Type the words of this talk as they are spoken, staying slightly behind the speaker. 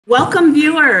Welcome,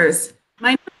 viewers. My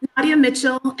name is Nadia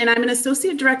Mitchell, and I'm an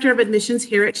Associate Director of Admissions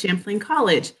here at Champlain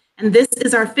College. And this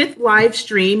is our 5th live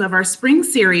stream of our spring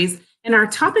series. And our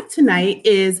topic tonight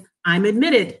is I'm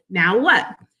Admitted, Now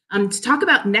What? To talk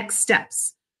about next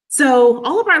steps. So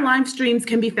all of our live streams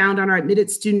can be found on our admitted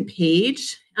student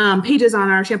pages on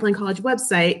our Champlain College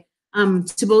website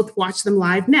to both watch them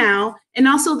live now, and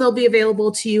also they'll be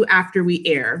available to you after we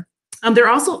air. They're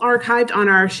also archived on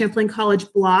our Champlain College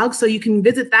blog, so you can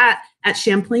visit that at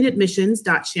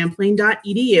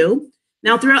champlainadmissions.champlain.edu.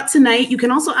 Now, throughout tonight, you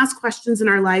can also ask questions in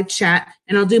our live chat,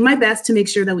 and I'll do my best to make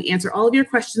sure that we answer all of your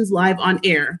questions live on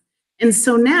air. And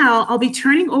so now I'll be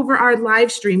turning over our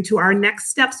live stream to our Next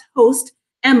Steps host,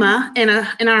 Emma, and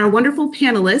our wonderful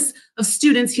panelists of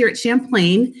students here at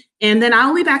Champlain. And then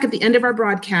I'll be back at the end of our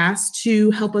broadcast to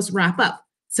help us wrap up.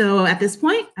 So at this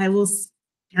point, I will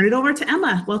turn it over to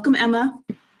Emma. Welcome, Emma.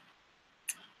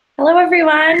 Hello,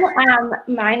 everyone.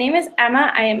 My name is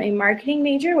Emma. I am a marketing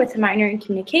major with a minor in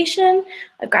communication,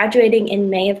 graduating in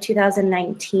May of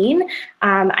 2019.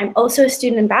 I'm also a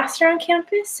student ambassador on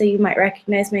campus, so you might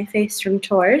recognize my face from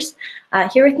tours.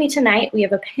 Here with me tonight, we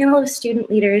have a panel of student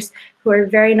leaders who are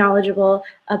very knowledgeable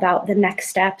about the next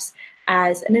steps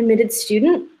as an admitted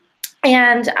student.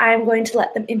 And I'm going to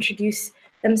let them introduce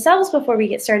themselves before we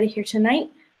get started here tonight.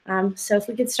 So if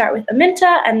we could start with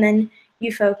Aminta, and then you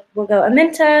folks will go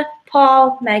Aminta,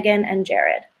 Paul, Megan, and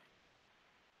Jared.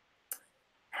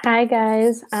 Hi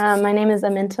guys, my name is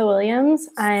Aminta Williams.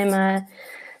 I'm a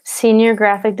senior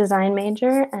graphic design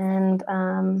major, and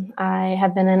I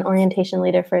have been an orientation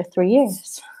leader for 3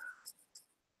 years.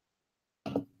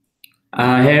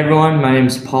 Hey everyone, my name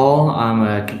is Paul. I'm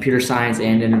a computer science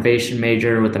and innovation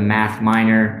major with a math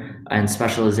minor and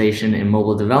specialization in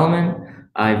mobile development.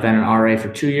 I've been an RA for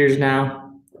 2 years now.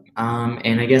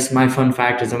 And I guess my fun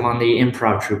fact is I'm on the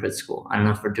improv troupe at school. I don't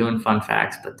know if we're doing fun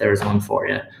facts, but there's one for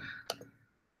you.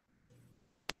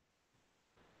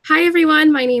 Hi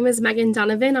everyone, my name is Megan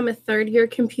Donovan. I'm a 3rd-year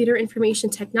computer information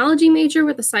technology major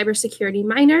with a cybersecurity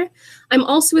minor. I'm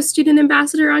also a student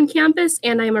ambassador on campus,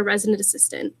 and I'm a resident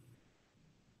assistant.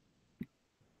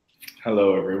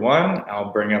 Hello, everyone.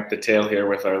 I'll bring up the tail here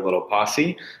with our little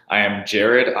posse. I am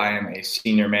Jared. I am a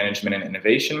senior management and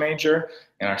innovation major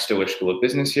in our Stiller School of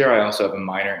Business here. I also have a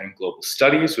minor in global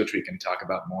studies, which we can talk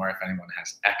about more if anyone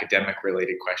has academic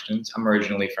related questions. I'm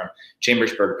originally from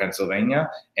Chambersburg,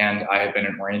 Pennsylvania, and I have been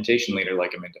an orientation leader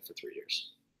like Aminta for 3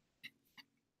 years.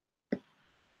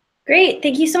 Great,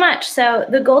 thank you so much. So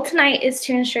the goal tonight is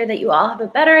to ensure that you all have a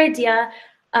better idea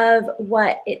of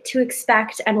what to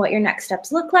expect and what your next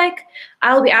steps look like.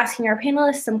 I'll be asking our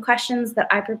panelists some questions that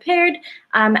I prepared,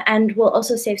 and we'll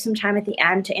also save some time at the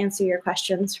end to answer your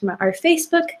questions from our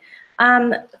Facebook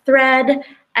thread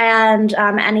and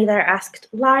any that are asked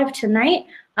live tonight.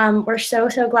 We're so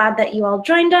glad that you all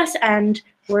joined us, and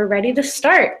we're ready to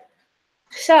start.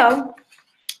 So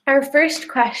our first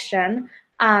question,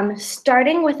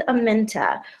 starting with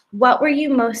Aminta, what were you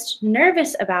most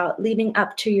nervous about leading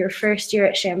up to your first year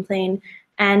at Champlain,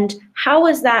 and how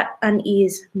was that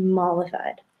unease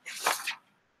mollified?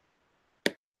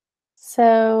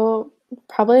 So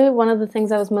probably one of the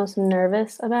things I was most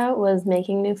nervous about was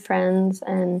making new friends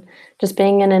and just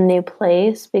being in a new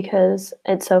place, because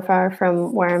it's so far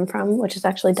from where I'm from, which is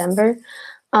actually Denver.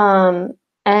 And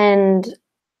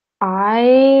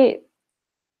I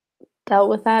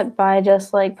dealt with that by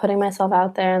just like putting myself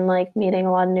out there and like meeting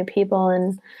a lot of new people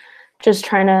and just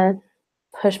trying to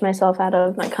push myself out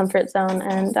of my comfort zone.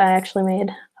 And I actually made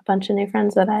a bunch of new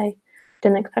friends that I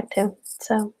didn't expect to.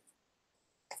 So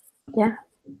yeah.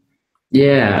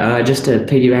 Yeah, just to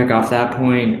piggyback off that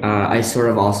point, I sort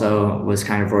of also was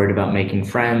kind of worried about making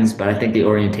friends, but I think the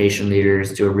orientation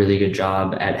leaders do a really good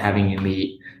job at having you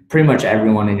meet pretty much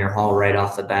everyone in your hall right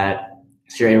off the bat.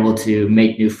 So you're able to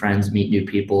make new friends, meet new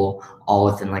people, all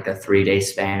within like a 3-day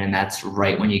span. And that's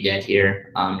right when you get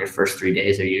here. Your first 3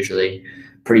 days are usually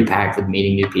pretty packed with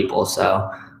meeting new people.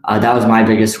 So that was my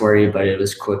biggest worry, but it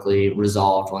was quickly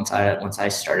resolved once I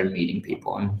started meeting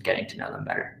people and getting to know them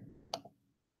better.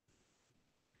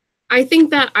 I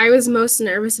think that I was most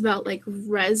nervous about like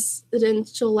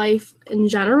residential life in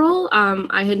general.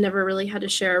 I had never really had to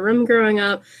share a room growing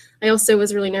up. I also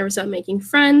was really nervous about making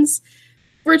friends.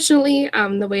 Fortunately,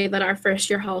 the way that our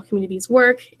first-year hall communities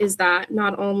work is that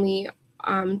not only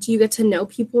do you get to know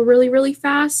people really, really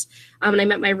fast, and I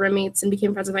met my roommates and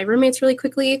became friends with my roommates really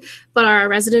quickly, but our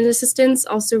resident assistants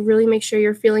also really make sure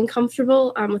you're feeling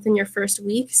comfortable within your first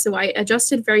week. So I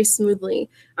adjusted very smoothly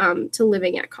to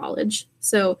living at college.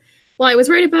 So while I was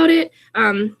worried about it,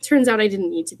 turns out I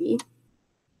didn't need to be.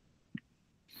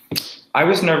 I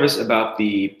was nervous about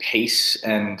the pace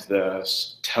and the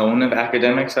tone of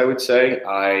academics, I would say.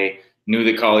 I knew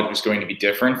that college was going to be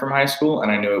different from high school,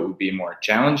 and I knew it would be more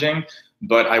challenging,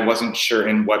 but I wasn't sure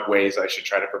in what ways I should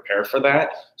try to prepare for that.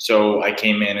 So I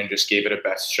came in and just gave it a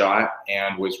best shot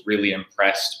and was really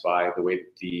impressed by the way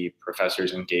that the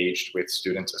professors engaged with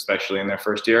students, especially in their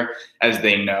first year, as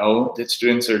they know that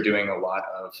students are doing a lot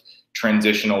of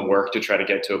transitional work to try to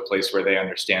get to a place where they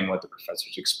understand what the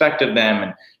professors expect of them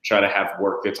and try to have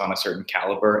work that's on a certain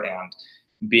caliber. And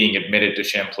being admitted to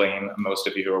Champlain, most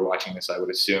of you who are watching this, I would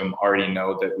assume, already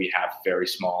know that we have very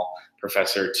small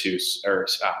professor to or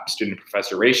student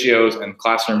professor ratios and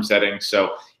classroom settings.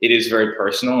 So it is very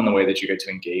personal in the way that you get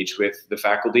to engage with the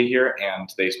faculty here, and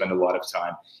they spend a lot of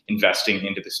time investing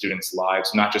into the students'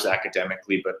 lives, not just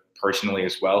academically, but personally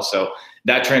as well. So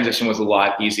that transition was a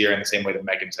lot easier in the same way that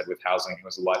Megan said with housing. It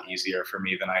was a lot easier for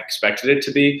me than I expected it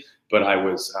to be, but I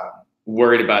was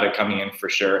worried about it coming in for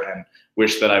sure, and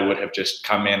wish that I would have just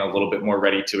come in a little bit more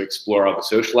ready to explore all the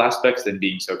social aspects than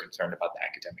being so concerned about the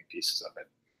academic pieces of it.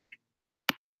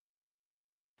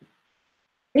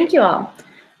 Thank you all.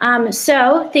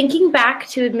 So thinking back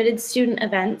to admitted student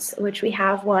events, which we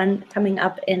have one coming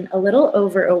up in a little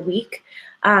over a week,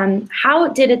 how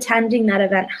did attending that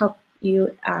event help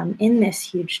you in this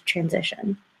huge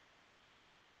transition?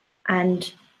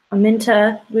 And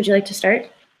Aminta, would you like to start?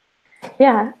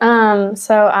 Yeah,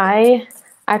 so I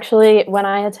actually, when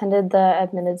I attended the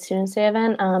Admitted Students Day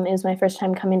event, it was my first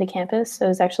time coming to campus, so it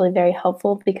was actually very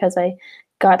helpful because I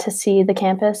got to see the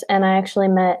campus, and I actually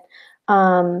met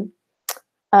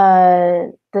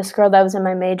this girl that was in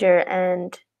my major,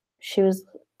 and she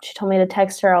told me to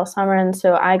text her all summer, and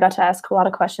so I got to ask a lot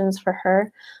of questions for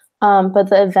her. But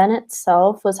the event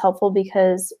itself was helpful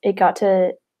because it got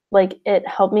to, it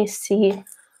helped me see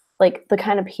the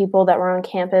kind of people that were on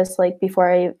campus, before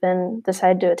I even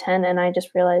decided to attend, and I just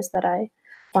realized that I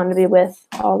wanted to be with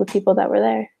all the people that were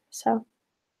there, so.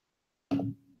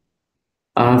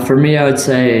 For me, I would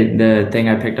say the thing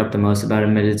I picked up the most about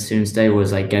Admitted Students Day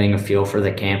was getting a feel for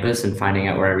the campus and finding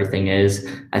out where everything is.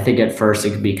 I think at first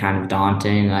it could be kind of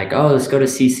daunting, oh, let's go to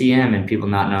CCM, and people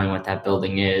not knowing what that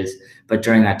building is. But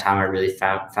during that time, I really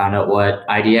found out what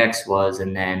IDX was,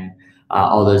 and then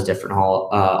all the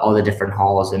different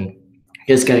halls, and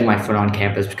just getting my foot on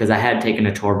campus, because I had taken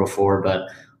a tour before, but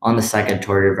on the second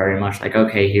tour, you're very much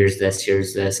okay, here's this,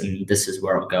 and this is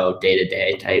where I'll go day to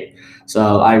day type.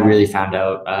 So I really found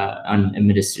out on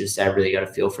Admitted Students Day, I really got a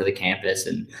feel for the campus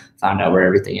and found out where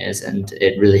everything is. And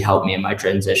it really helped me in my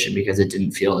transition because it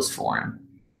didn't feel as foreign.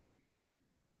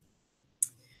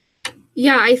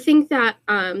 Yeah, I think that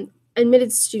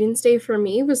Admitted Students Day for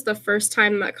me was the first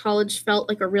time that college felt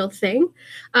like a real thing.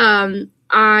 I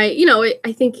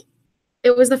think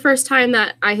it was the first time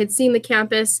that I had seen the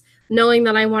campus, knowing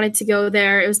that I wanted to go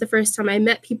there. It was the first time I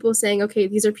met people saying, okay,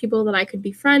 these are people that I could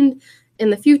befriend in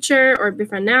the future or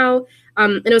befriend now.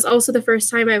 And it was also the first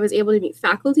time I was able to meet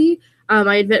faculty.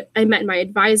 I met my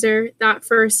advisor that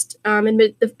first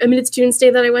Admitted Students Day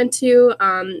that I went to,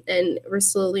 and we're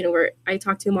still, where I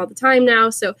talk to him all the time now.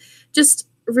 So just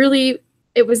really,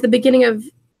 it was the beginning of,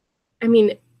 it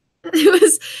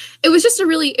was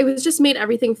just made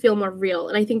everything feel more real.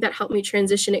 And I think that helped me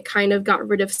transition. It kind of got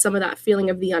rid of some of that feeling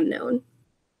of the unknown.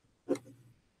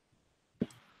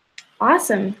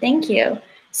 Awesome, thank you.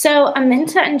 So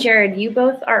Aminta and Jared, you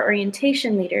both are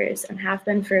orientation leaders and have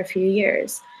been for a few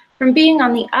years. From being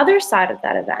on the other side of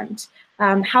that event,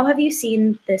 how have you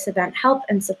seen this event help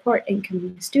and support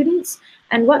incoming students?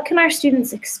 And what can our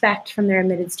students expect from their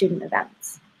admitted student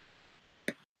events?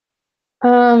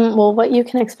 Well, what you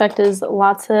can expect is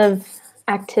lots of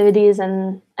activities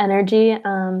and energy.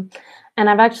 And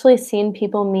I've actually seen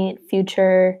people meet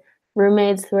future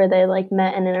roommates where they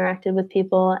met and interacted with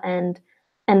people and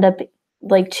end up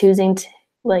choosing to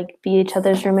be each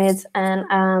other's roommates. And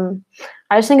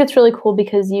I just think it's really cool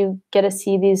because you get to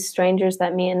see these strangers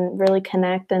that meet and really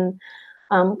connect and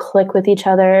click with each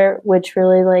other, which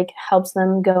really helps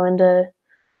them go into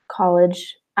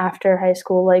college after high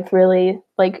school, really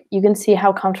you can see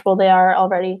how comfortable they are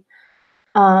already.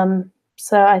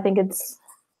 So I think it's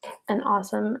an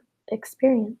awesome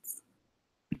experience.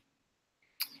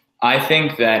 I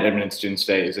think that Admitted Students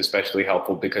Day is especially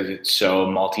helpful because it's so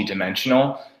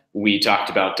multidimensional. We talked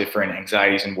about different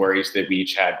anxieties and worries that we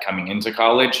each had coming into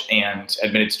college, and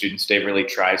Admitted Students Day really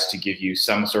tries to give you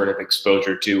some sort of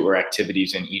exposure to or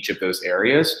activities in each of those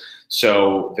areas.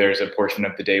 So there's a portion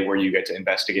of the day where you get to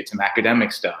investigate some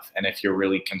academic stuff. And if you're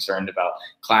really concerned about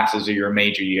classes or your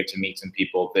major, you get to meet some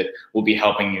people that will be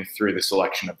helping you through the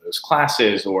selection of those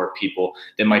classes, or people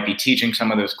that might be teaching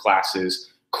some of those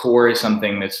classes. core is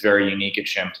something that's very unique at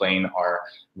Champlain, our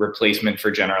replacement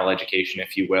for general education,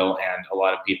 if you will. And a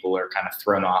lot of people are kind of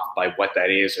thrown off by what that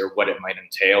is or what it might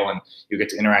entail. And you get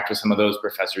to interact with some of those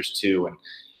professors too. And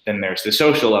then there's the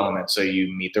social element. So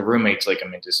you meet the roommates, like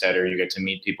Aminta said, or you get to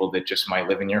meet people that just might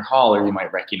live in your hall or you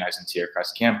might recognize and see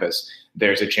across campus.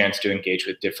 There's a chance to engage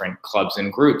with different clubs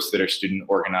and groups that are student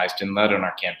organized and led on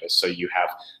our campus. So you have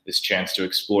this chance to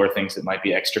explore things that might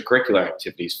be extracurricular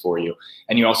activities for you.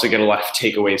 And you also get a lot of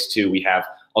takeaways too. We have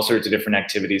all sorts of different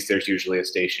activities. There's usually a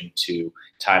station to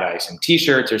tie-dye some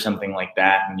t-shirts or something like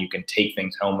that. And you can take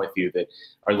things home with you that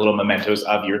are little mementos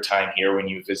of your time here when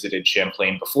you visited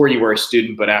Champlain before you were a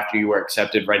student, but after you were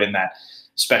accepted, right in that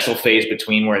special phase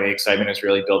between where the excitement is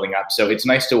really building up. So it's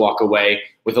nice to walk away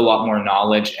with a lot more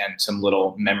knowledge and some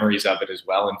little memories of it as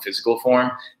well in physical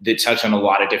form that touch on a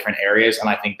lot of different areas. And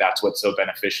I think that's what's so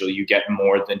beneficial. You get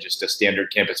more than just a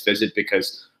standard campus visit,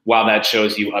 because while that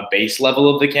shows you a base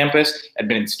level of the campus,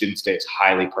 Admitted Students Day is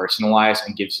highly personalized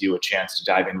and gives you a chance to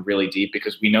dive in really deep,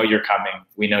 because we know you're coming.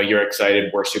 We know you're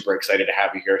excited. We're super excited to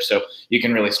have you here. So you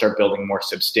can really start building more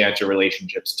substantial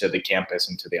relationships to the campus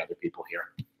and to the other people here.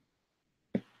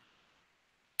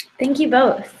 Thank you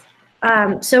both.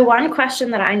 So one question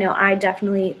that I know I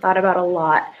definitely thought about a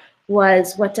lot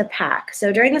was what to pack.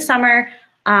 So during the summer,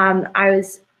 I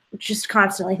was just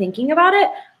constantly thinking about it.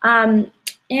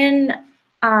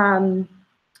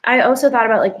 I also thought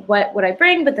about like what would I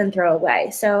bring but then throw away.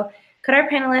 So could our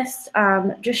panelists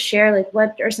just share like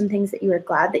what are some things that you were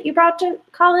glad that you brought to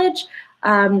college?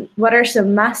 What are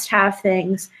some must-have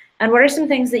things? And what are some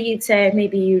things that you'd say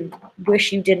maybe you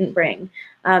wish you didn't bring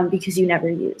because you never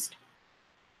used?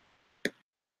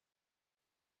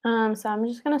 So I'm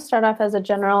just going to start off as a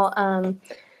general,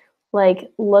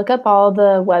 like look up all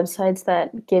the websites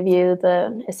that give you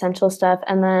the essential stuff,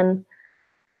 and then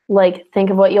like think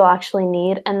of what you'll actually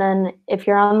need. And then if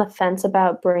you're on the fence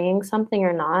about bringing something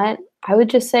or not, I would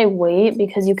just say wait,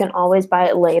 because you can always buy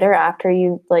it later after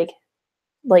you like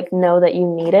know that you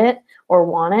need it or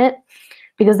want it.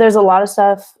 Because there's a lot of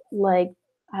stuff, like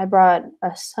I brought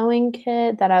a sewing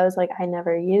kit that I was like, I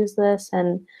never use this.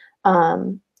 And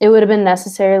it would have been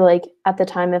necessary like at the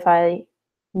time if I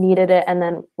needed it and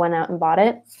then went out and bought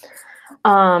it.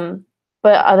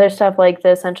 But other stuff like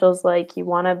the essentials, like you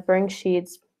want to bring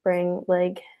sheets, bring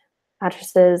like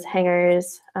mattresses,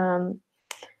 hangers,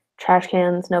 trash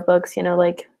cans, notebooks, you know,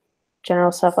 like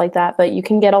general stuff like that. But you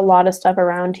can get a lot of stuff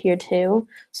around here too.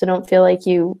 So don't feel like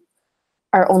you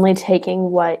are only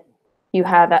taking what you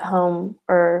have at home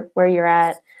or where you're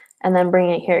at and then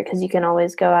bring it here, because you can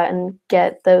always go out and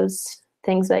get those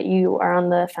things that you are on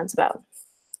the fence about.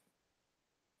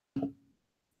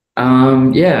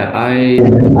 Yeah, I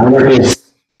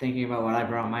was thinking about what I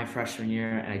brought my freshman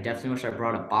year, and I definitely wish I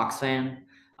brought a box fan.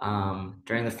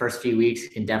 During the first few weeks,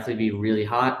 it can definitely be really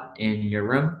hot in your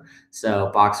room.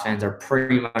 So box fans are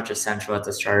pretty much essential at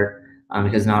the start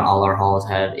because not all our halls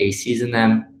have ACs in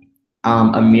them.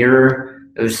 A mirror,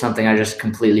 it was something I just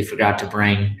completely forgot to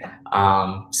bring.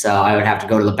 So I would have to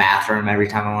go to the bathroom every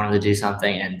time I wanted to do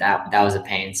something, and that was a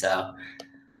pain. So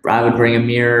I would bring a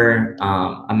mirror,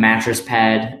 a mattress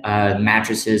pad.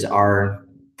 Mattresses are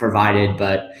provided,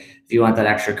 but if you want that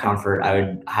extra comfort, I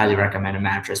would highly recommend a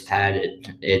mattress pad.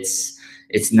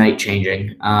 It's night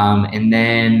changing. And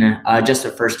then just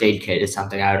a first aid kit is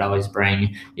something I would always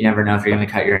bring. You never know if you're going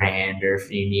to cut your hand or if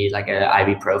you need like an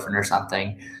ibuprofen or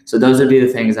something. So those would be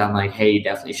the things I'm like, hey, you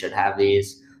definitely should have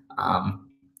these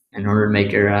in order to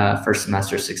make your first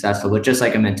semester successful. But just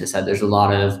like Aminta said, there's a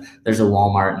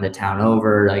Walmart in the town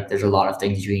over. Like there's a lot of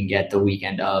things you can get the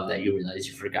weekend of that you realize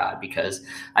you forgot, because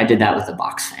I did that with the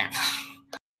box fan.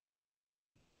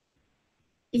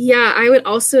 Yeah, I would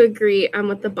also agree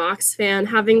with the box fan.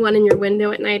 Having one in your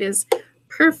window at night is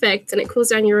perfect, and it cools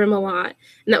down your room a lot.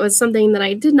 And that was something that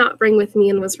I did not bring with me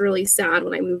and was really sad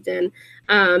when I moved in.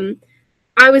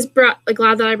 I was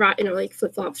glad that I brought, like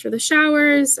flip-flops for the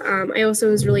showers. I also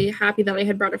was really happy that I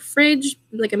had brought a fridge,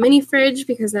 like a mini fridge,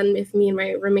 because then if me and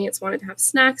my roommates wanted to have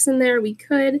snacks in there, we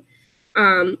could.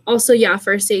 Also, yeah,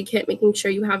 first aid kit, making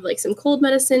sure you have like some cold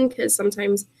medicine, because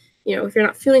sometimes, if you're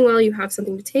not feeling well, you have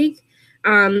something to take.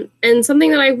 And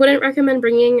something that I wouldn't recommend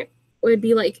bringing would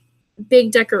be like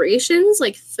big decorations,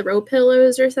 like throw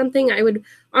pillows or something. I would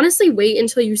honestly wait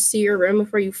until you see your room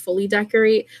before you fully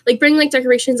decorate. Like bring like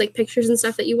decorations, like pictures and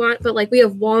stuff that you want. But like we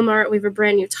have Walmart, we have a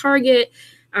brand new Target,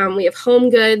 we have Home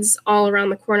Goods all around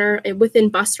the corner within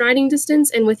bus riding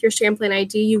distance. And with your Champlain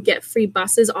ID, you get free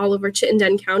buses all over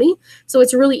Chittenden County. So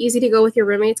it's really easy to go with your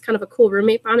roommates, kind of a cool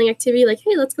roommate bonding activity. Like,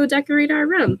 hey, let's go decorate our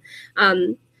room.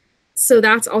 So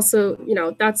that's also,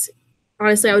 that's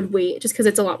honestly, I would wait just because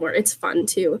it's a lot more. It's fun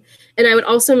too. And I would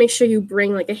also make sure you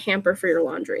bring like a hamper for your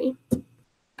laundry.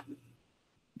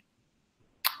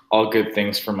 All good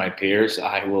things for my peers.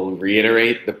 I will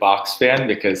reiterate the box fan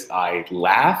because I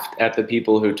laughed at the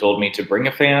people who told me to bring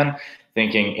a fan,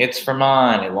 thinking it's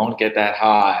Vermont, it won't get that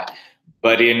hot.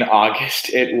 But in August,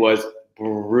 it was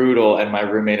brutal, and my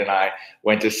roommate and I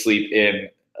went to sleep in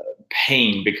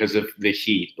pain because of the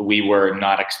heat. We were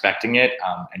not expecting it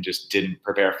and just didn't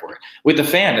prepare for it. With the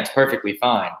fan, it's perfectly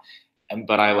fine.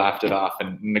 But I laughed it off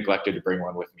and neglected to bring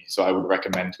one with me. So I would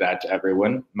recommend that to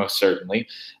everyone, most certainly.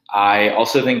 I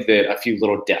also think that a few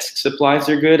little desk supplies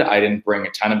are good. I didn't bring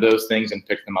a ton of those things and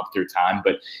pick them up through time,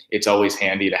 but it's always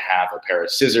handy to have a pair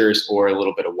of scissors or a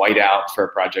little bit of whiteout for a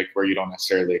project where you don't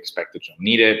necessarily expect that you'll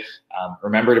need it.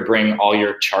 Remember to bring all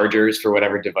your chargers for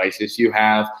whatever devices you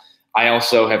have. I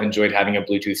also have enjoyed having a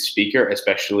Bluetooth speaker,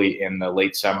 especially in the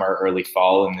late summer, early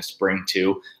fall, and the spring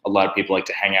too. A lot of people like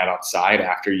to hang out outside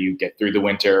after you get through the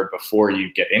winter, before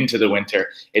you get into the winter.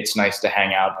 It's nice to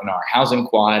hang out in our housing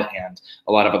quad and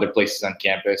a lot of other places on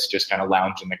campus, just kind of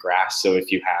lounge in the grass. So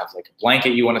if you have like a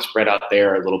blanket you want to spread out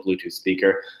there, or a little Bluetooth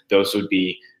speaker, those would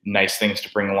be nice things to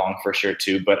bring along for sure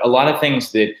too. But a lot of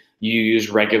things that you use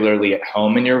regularly at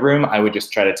home in your room, I would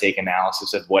just try to take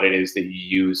analysis of what it is that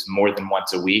you use more than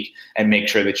once a week and make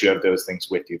sure that you have those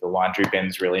things with you. The laundry bin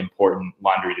is really important,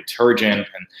 laundry detergent,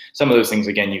 and some of those things,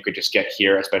 again, you could just get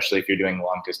here, especially if you're doing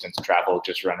long distance travel,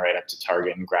 just run right up to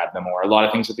Target and grab them, or a lot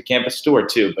of things at the campus store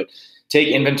too. But take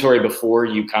inventory before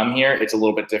you come here. It's a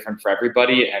little bit different for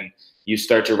everybody, and you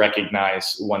start to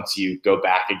recognize once you go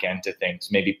back again to things.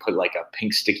 Maybe put like a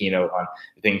pink sticky note on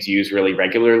things you use really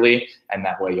regularly, and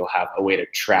that way you'll have a way to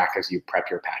track as you prep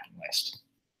your packing list.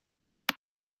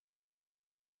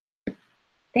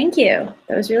 Thank you.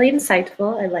 That was really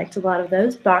insightful. I liked a lot of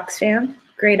those. Box fan,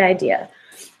 great idea.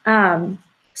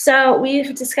 So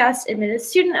we've discussed admitted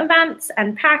student events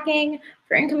and packing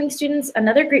for incoming students.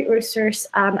 Another great resource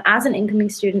as an incoming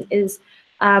student is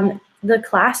the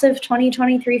Class of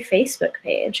 2023 Facebook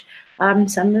page,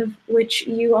 some of which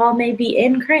you all may be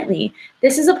in currently.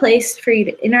 This is a place for you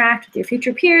to interact with your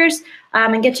future peers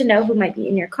and get to know who might be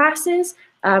in your classes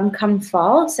come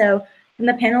fall. So from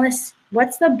the panelists,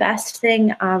 what's the best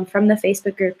thing from the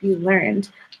Facebook group you learned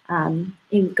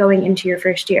in going into your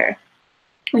first year?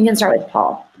 We can start with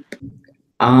Paul.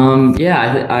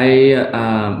 Yeah,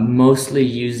 I mostly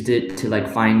used it to like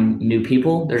find new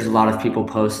people. There's a lot of people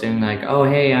posting like, oh,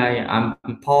 hey, I'm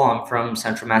Paul, I'm from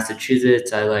Central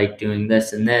Massachusetts. I like doing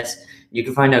this and this. You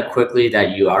can find out quickly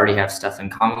that you already have stuff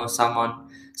in common with someone.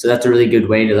 So that's a really good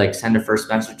way to like send a first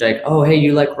message like, oh, hey,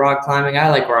 you like rock climbing? I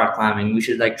like rock climbing. We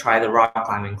should like try the rock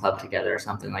climbing club together or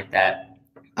something like that.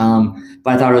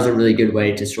 But I thought it was a really good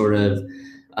way to sort of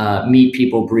meet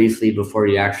people briefly before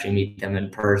you actually meet them in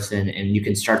person, and you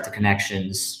can start the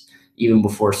connections even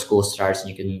before school starts, and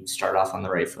you can start off on the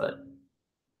right foot.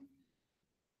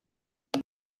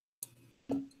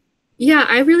 Yeah,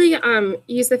 I really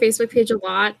use the Facebook page a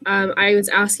lot. I was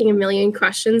asking a million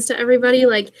questions to everybody,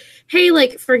 like, hey,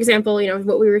 like, for example, you know,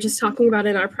 what we were just talking about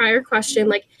in our prior question,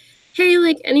 like, hey,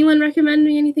 like, anyone recommend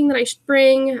me anything that I should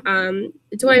bring?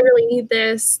 Do I really need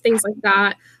this? Things like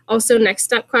that. Also next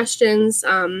step questions.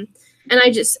 And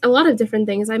I just, a lot of different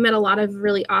things. I met a lot of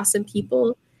really awesome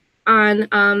people on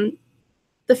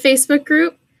the Facebook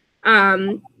group.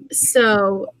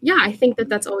 So yeah, I think that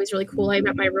that's always really cool. I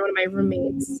met one of my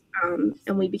roommates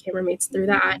and we became roommates through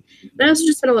that. And I also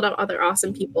just met a lot of other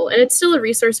awesome people. And it's still a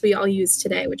resource we all use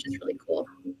today, which is really cool.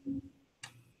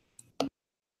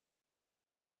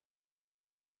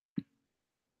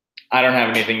 I don't have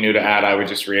anything new to add. I would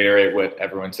just reiterate what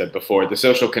everyone said before. The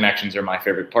social connections are my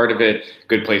favorite part of it.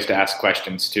 Good place to ask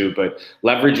questions too, but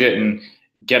leverage it and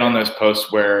get on those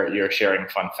posts where you're sharing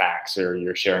fun facts or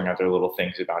you're sharing other little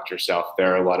things about yourself.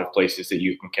 There are a lot of places that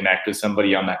you can connect with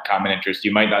somebody on that common interest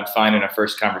you might not find in a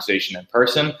first conversation in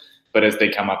person, but as they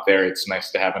come up there, it's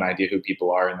nice to have an idea who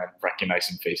people are and then recognize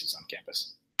some faces on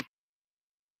campus.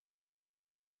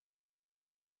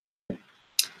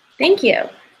 Thank you.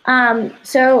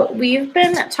 So we've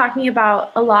been talking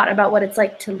a lot about what it's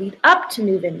like to lead up to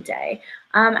move-in day.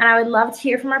 And I would love to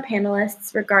hear from our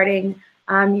panelists regarding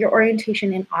your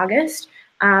orientation in August.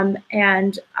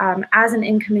 And as an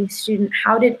incoming student,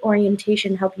 how did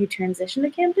orientation help you transition to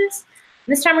campus?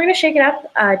 This time we're going to shake it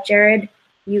up. Jared,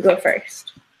 you go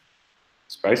first.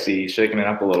 Spicy, shaking it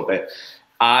up a little bit.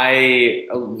 I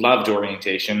loved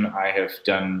orientation. I have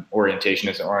done orientation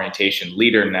as an orientation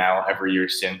leader now every year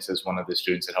since, as one of the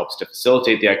students that helps to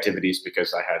facilitate the activities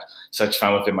because I had such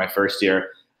fun with it my first year.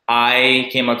 I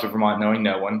came up to Vermont knowing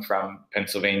no one from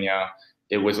Pennsylvania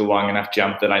it was a long enough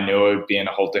jump that I knew I would be in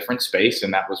a whole different space,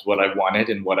 and that was what I wanted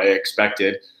and what I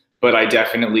expected. But I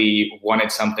definitely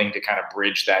wanted something to kind of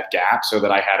bridge that gap so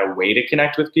that I had a way to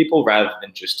connect with people rather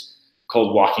than just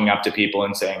cold walking up to people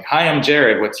and saying, "Hi, I'm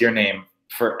Jared, what's your name?"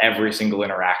 for every single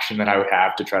interaction that I would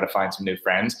have to try to find some new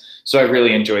friends. So I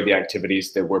really enjoyed the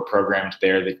activities that were programmed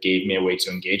there that gave me a way to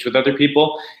engage with other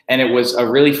people. And it was a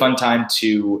really fun time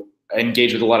to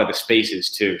engage with a lot of the spaces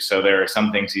too. So there are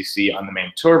some things you see on the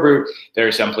main tour route. There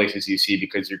are some places you see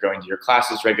because you're going to your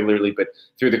classes regularly, but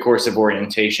through the course of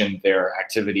orientation, there are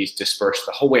activities dispersed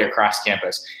the whole way across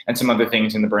campus and some other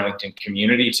things in the Burlington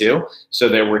community too. So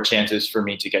there were chances for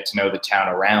me to get to know the town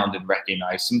around and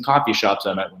recognize some coffee shops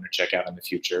I might want to check out in the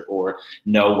future, or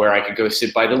know where I could go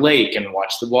sit by the lake and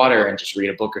watch the water and just read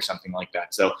a book or something like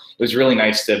that. So it was really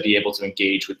nice to be able to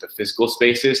engage with the physical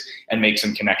spaces and make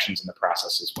some connections in the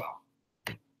process as well.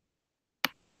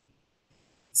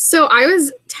 So I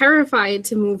was terrified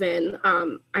to move in.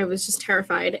 I was just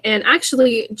terrified. And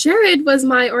actually, Jared was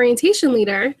my orientation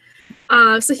leader.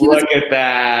 So he Look at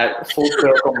that full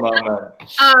circle moment.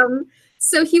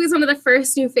 So he was one of the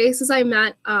first new faces I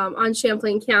met on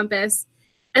Champlain campus.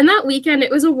 And that weekend,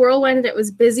 it was a whirlwind and it was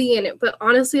busy. But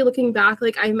honestly, looking back,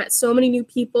 like I met so many new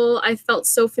people. I felt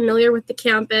so familiar with the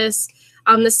campus.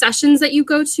 The sessions that you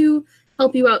go to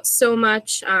help you out so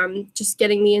much, just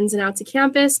getting the ins and outs of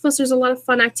campus. Plus, there's a lot of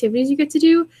fun activities you get to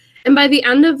do. And by the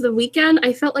end of the weekend,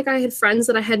 I felt like I had friends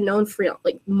that I had known for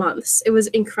like months. It was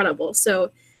incredible.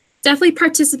 So definitely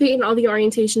participate in all the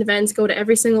orientation events. Go to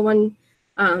every single one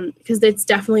because it's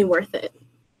definitely worth it.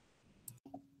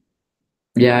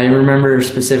 Yeah, I remember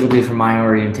specifically from my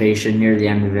orientation, near the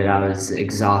end of it, I was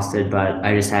exhausted, but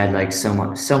I just had like so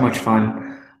much fun.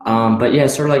 But yeah,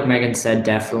 sort of like Megan said,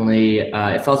 definitely,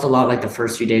 it felt a lot like the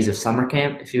first few days of summer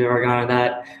camp, if you've ever gone to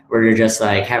that, where you're just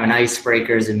like having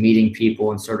icebreakers and meeting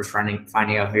people and sort of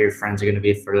finding out who your friends are going to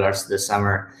be for the rest of the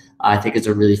summer. I think it's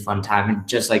a really fun time. And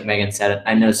just like Megan said,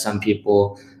 I know some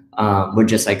people would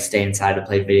just like stay inside to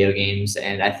play video games.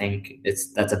 And I think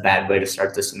that's a bad way to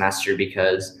start the semester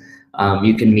because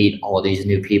you can meet all these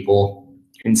new people.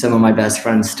 And some of my best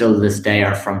friends still to this day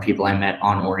are from people I met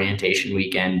on orientation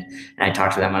weekend. And I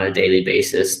talk to them on a daily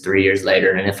basis 3 years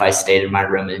later. And if I stayed in my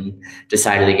room and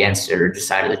decided against it or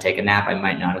decided to take a nap, I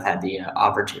might not have had the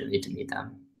opportunity to meet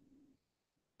them.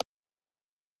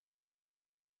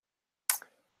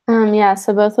 Yeah,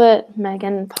 so both what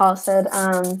Megan and Paul said,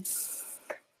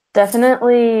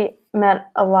 definitely met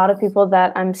a lot of people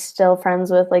that I'm still friends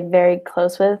with, like very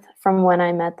close with from when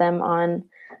I met them on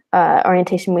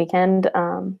orientation weekend.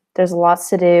 There's lots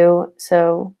to do,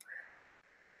 so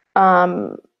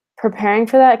preparing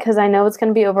for that, because I know it's going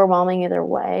to be overwhelming either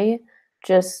way.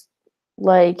 Just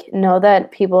like know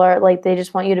that people are like, they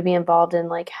just want you to be involved and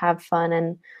like have fun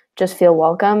and just feel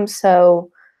welcome. So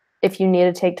if you need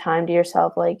to take time to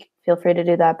yourself, like feel free to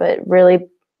do that, but really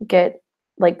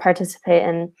participate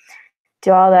and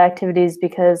do all the activities,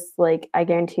 because like I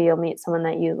guarantee you'll meet someone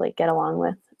that you like get along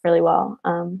with really well.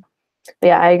 But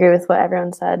yeah, I agree with what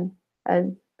everyone said.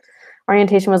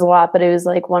 Orientation was a lot, but it was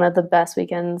like one of the best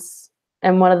weekends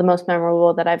and one of the most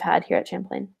memorable that I've had here at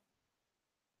Champlain.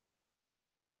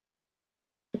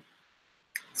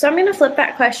 So I'm going to flip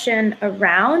that question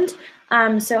around.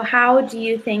 So how do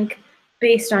you think,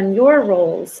 based on your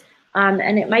roles,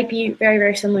 and it might be very,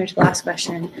 very similar to the last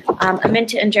question,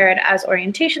 Aminta and Jared as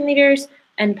orientation leaders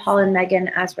and Paul and Megan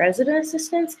as resident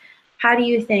assistants, how do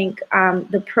you think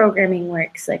the programming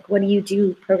works? Like, what do you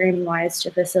do programming-wise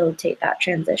to facilitate that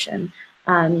transition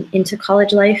into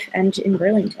college life and in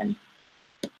Burlington?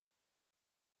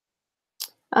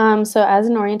 So as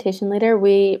an orientation leader,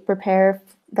 we prepare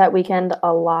that weekend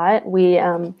a lot. We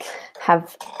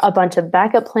have a bunch of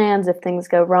backup plans if things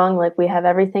go wrong. Like we have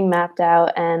everything mapped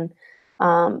out, and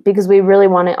because we really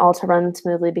want it all to run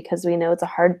smoothly, because we know it's a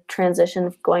hard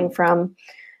transition going from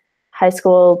high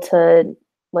school to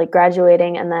like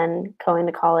graduating and then going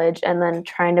to college and then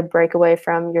trying to break away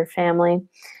from your family.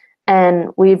 And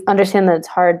we understand that it's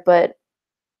hard, but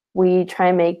we try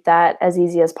and make that as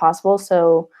easy as possible.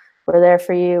 So we're there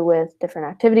for you with different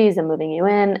activities and moving you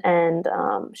in and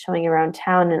showing you around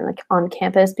town and like on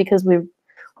campus, because we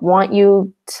want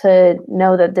you to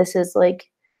know that this is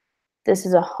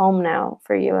a home now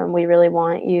for you. And we really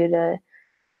want you to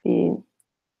be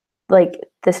like,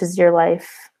 this is your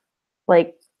life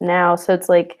like now. So it's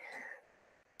like,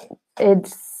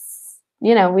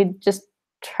 we just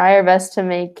try our best to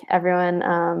make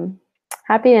everyone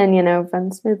happy and,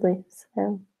 run smoothly.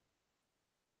 So.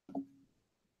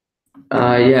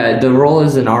 Yeah, the role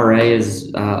as an RA is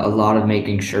a lot of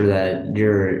making sure that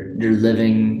your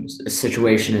living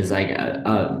situation is like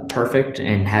perfect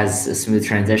and has a smooth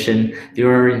transition. The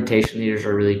orientation leaders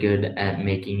are really good at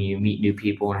making you meet new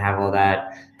people and have all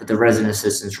that, but the resident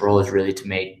assistant's role is really to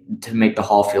make the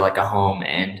hall feel like a home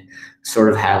and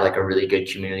sort of have like a really good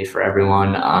community for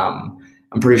everyone.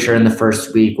 I'm pretty sure in the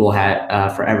first week we'll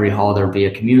have for every hall there'll be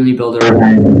a community builder get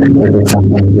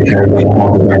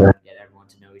everyone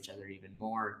to know each other even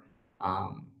more.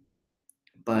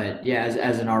 But yeah,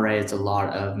 as an RA, it's a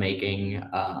lot of making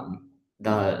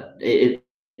the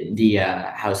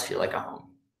house feel like a home.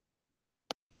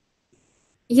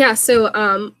 Yeah,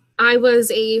 so I was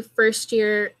a first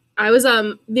year. I was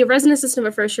the resident assistant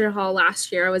of a first year hall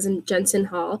last year. I was in Jensen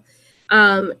Hall.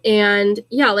 And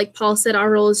yeah, like Paul said, our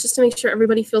role is just to make sure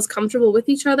everybody feels comfortable with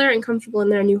each other and comfortable in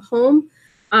their new home.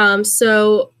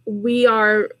 So we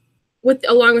are,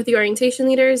 along with the orientation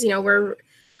leaders, we're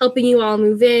helping you all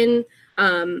move in,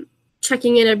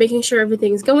 checking in and making sure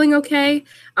everything's going okay.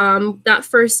 That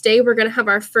first day, we're going to have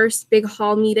our first big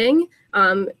hall meeting.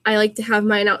 I like to have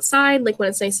mine outside, like when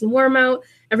it's nice and warm out.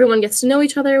 Everyone gets to know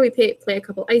each other. We play a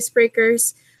couple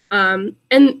icebreakers. And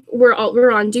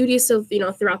we're on duty, so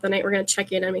throughout the night we're gonna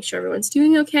check in and make sure everyone's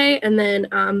doing okay. And then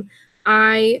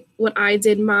what I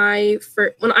did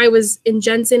when I was in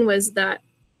Jensen was that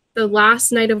the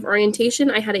last night of orientation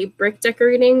I had a brick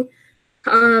decorating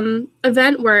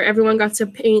event where everyone got to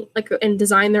paint and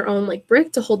design their own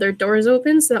brick to hold their doors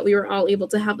open, so that we were all able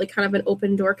to have kind of an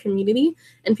open door community,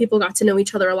 and people got to know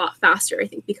each other a lot faster, I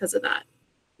think, because of that.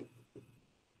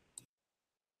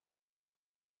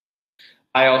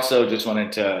 I also just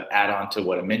wanted to add on to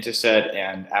what Aminta said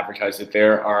and advertise that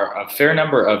there are a fair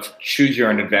number of choose your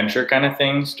own adventure kind of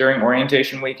things during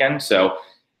orientation weekend. So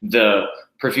the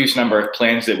profuse number of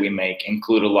plans that we make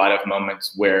include a lot of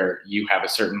moments where you have a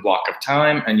certain block of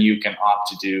time and you can opt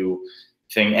to do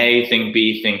thing A, thing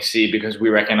B, thing C, because we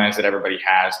recognize that everybody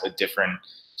has a different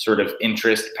sort of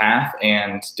interest path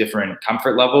and different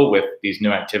comfort level with these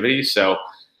new activities. So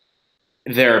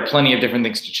there are plenty of different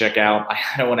things to check out.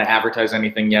 I don't want to advertise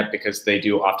anything yet because they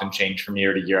do often change from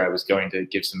year to year. I was going to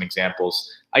give some examples.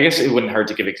 I guess it wouldn't hurt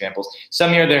to give examples.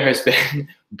 Some year there has been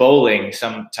bowling.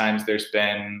 Sometimes there's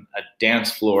been a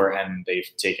dance floor and they've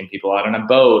taken people out on a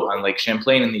boat on Lake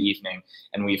Champlain in the evening.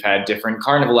 And we've had different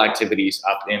carnival activities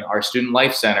up in our student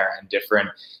life center and different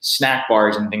snack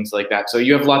bars and things like that. So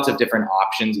you have lots of different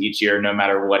options each year, no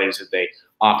matter what it is that they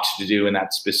opt to do in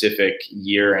that specific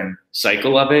year and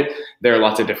cycle of it. There are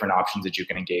lots of different options that you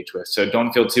can engage with. So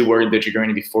don't feel too worried that you're going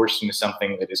to be forced into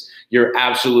something that is your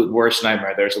absolute worst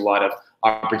nightmare. There's a lot of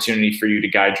opportunity for you to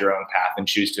guide your own path and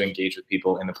choose to engage with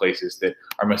people in the places that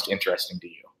are most interesting to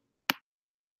you.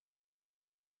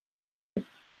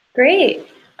 Great.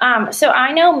 So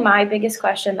I know my biggest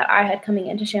question that I had coming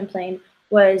into Champlain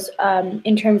was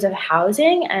in terms of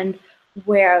housing and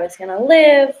where I was going to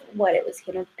live, what it was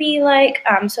going to be like.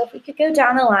 So if we could go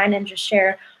down the line and just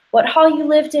share what hall you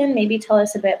lived in, maybe tell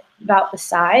us a bit about the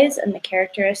size and the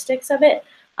characteristics of it,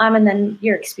 and then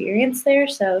your experience there,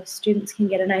 so students can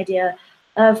get an idea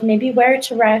of maybe where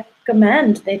to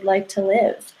recommend they'd like to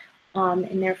live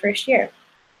in their first year.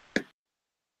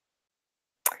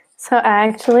 So I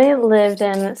actually lived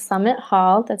in Summit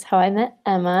Hall. That's how I met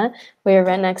Emma. We were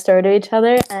right next door to each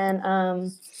other, and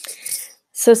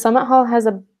so Summit Hall has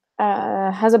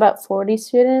about 40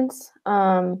 students,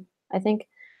 I think,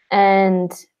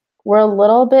 and we're a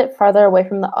little bit farther away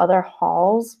from the other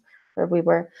halls where we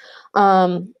were,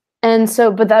 and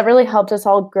so, but that really helped us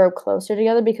all grow closer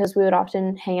together because we would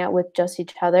often hang out with just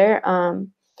each other.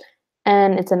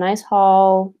 And it's a nice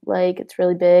hall, it's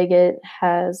really big. It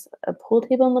has a pool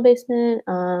table in the basement.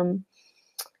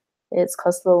 It's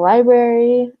close to the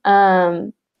library.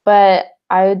 But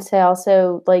I would say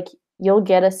also, you'll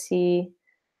get to see,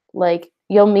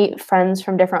 you'll meet friends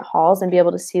from different halls and be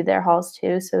able to see their halls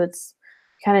too. So it's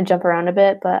kind of jump around a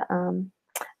bit, but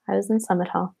I was in Summit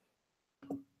Hall.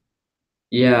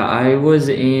 Yeah, I was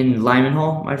in Lyman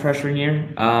Hall my freshman year,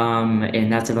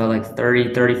 and that's about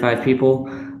 30, 35 people.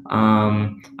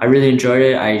 I really enjoyed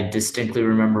it. I distinctly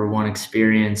remember one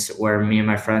experience where me and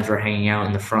my friends were hanging out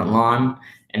in the front lawn,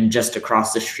 and just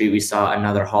across the street we saw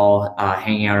another hall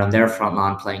hanging out on their front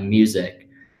lawn playing music.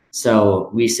 So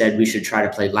we said we should try to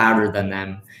play louder than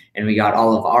them, and we got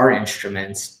all of our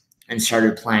instruments and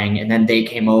started playing, and then they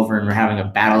came over and we're having a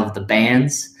battle of the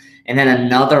bands. And then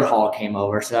another hall came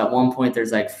over. So at one point,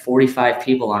 there's 45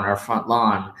 people on our front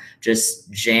lawn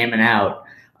just jamming out.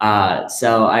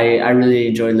 So I really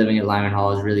enjoyed living at Lyman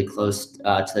Hall. It was really close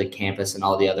to the campus and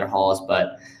all the other halls.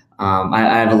 But I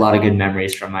have a lot of good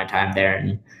memories from my time there.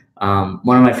 And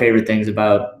One of my favorite things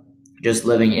about just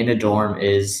living in a dorm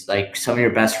is like some of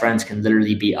your best friends can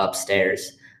literally be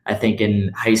upstairs. I think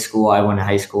in high school, I went to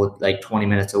high school like 20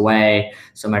 minutes away.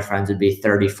 So my friends would be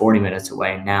 30, 40 minutes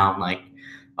away. Now I'm like,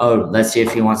 oh, let's see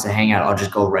if he wants to hang out. I'll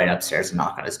just go right upstairs and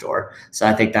knock on his door. So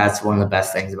I think that's one of the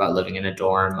best things about living in a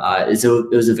dorm. It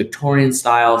was a Victorian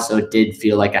style, so it did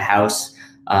feel like a house.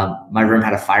 My room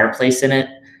had a fireplace in it,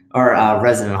 or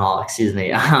resident hall, excuse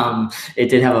me. It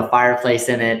did have a fireplace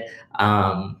in it.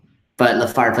 But the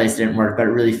fireplace didn't work, but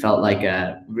it really felt like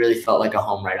a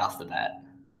home right off the bat.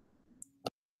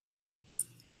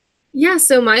 Yeah,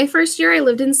 so my first year I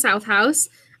lived in South House.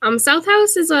 South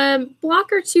House is a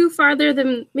block or two farther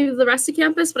than maybe the rest of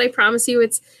campus, but I promise you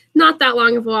it's not that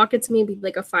long of a walk. It's maybe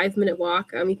like a 5-minute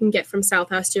walk. You can get from South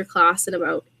House to your class in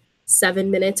about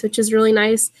 7 minutes, which is really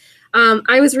nice.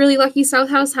 I was really lucky. South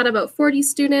House had about 40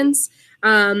 students.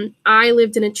 I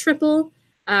lived in a triple,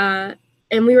 and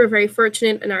we were very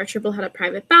fortunate, and our triple had a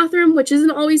private bathroom, which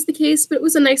isn't always the case, but it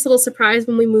was a nice little surprise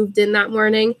when we moved in that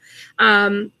morning.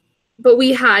 But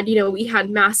we had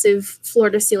massive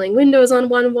floor-to-ceiling windows on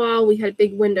one wall. We had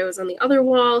big windows on the other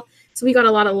wall, so we got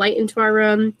a lot of light into our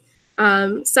room.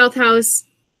 South House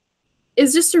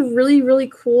is just a really,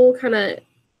 really cool kind of,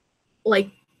 like,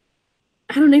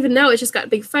 I don't even know. It's just got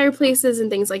big fireplaces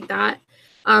and things like that.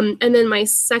 And then my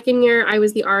second year, I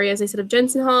was the RA, as I said, of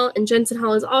Jensen Hall. And Jensen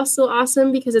Hall is also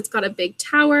awesome because it's got a big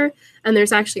tower, and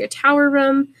there's actually a tower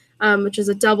room, which is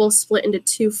a double split into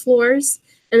 2 floors.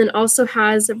 And then also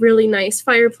has really nice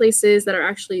fireplaces that are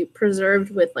actually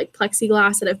preserved with like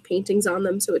plexiglass that have paintings on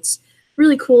them. So it's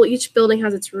really cool. Each building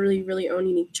has its really, really own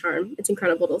unique charm. It's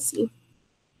incredible to see.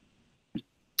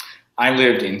 I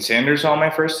lived in Sanders Hall my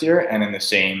first year, and in the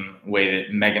same way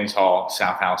that Megan's Hall,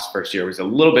 South House, first year was a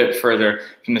little bit further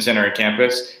from the center of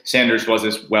campus. Sanders was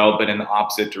as well, but in the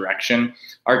opposite direction.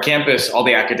 Our campus, all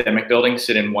the academic buildings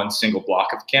sit in one single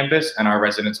block of campus, and our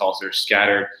residence halls are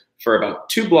scattered for about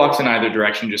 2 blocks in either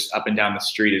direction, just up and down the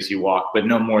street as you walk, but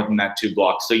no more than that 2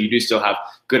 blocks. So you do still have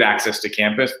good access to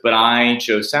campus, but I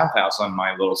chose South House on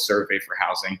my little survey for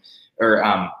housing, or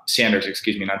Sanders,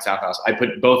 excuse me, not South House. I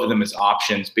put both of them as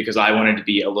options because I wanted to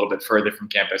be a little bit further from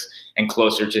campus and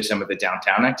closer to some of the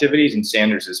downtown activities, and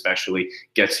Sanders especially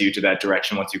gets you to that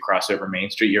direction once you cross over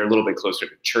Main Street. You're a little bit closer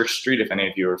to Church Street, if any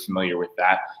of you are familiar with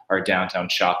that, our downtown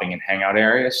shopping and hangout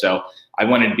area. So I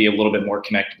wanted to be a little bit more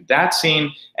connected to that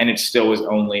scene, and it still was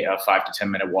only a 5 to 10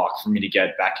 minute walk for me to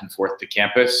get back and forth to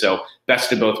campus. So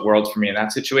best of both worlds for me in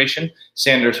that situation.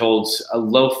 Sanders holds a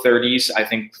low 30s, I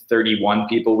think 31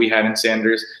 people we had in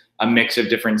Sanders, a mix of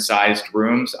different sized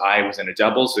rooms. I was in a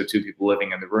double, so 2 people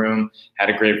living in the room, had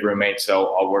a great roommate, so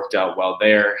all worked out well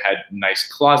there, had nice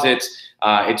closets.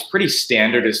 It's pretty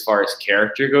standard as far as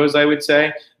character goes, I would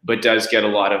say, but does get a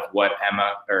lot of what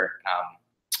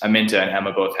Aminta and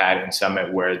Emma both had in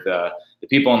Summit, where the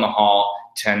people in the hall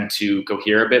tend to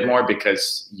cohere a bit more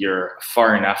because you're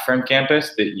far enough from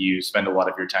campus that you spend a lot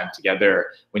of your time together.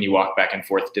 When you walk back and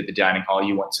forth to the dining hall,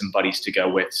 you want some buddies to go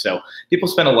with. So people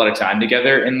spend a lot of time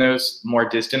together in those more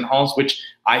distant halls, which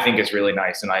I think is really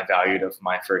nice and I valued of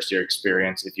my first year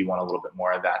experience. If you want a little bit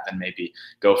more of that, then maybe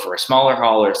go for a smaller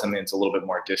hall or something that's a little bit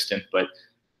more distant. But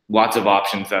lots of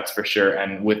options, that's for sure.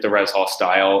 And with the res hall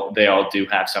style, they all do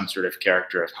have some sort of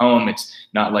character of home. It's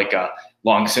not like a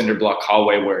long cinder block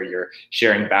hallway where you're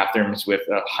sharing bathrooms with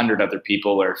 100 other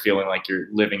people or feeling like you're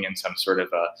living in some sort of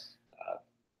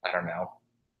I don't know,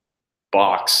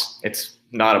 box. It's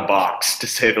not a box, to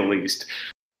say the least.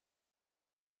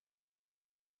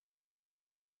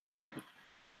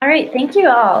 All right, thank you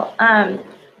all.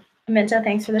 Aminta,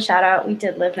 thanks for the shout out. We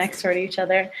did live next door to each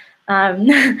other.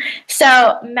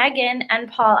 So Megan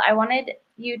and Paul, I wanted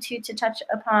you two to touch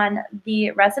upon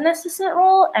the resident assistant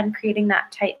role and creating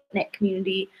that tight-knit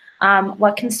community.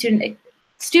 What can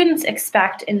students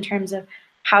expect in terms of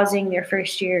housing their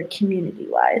first year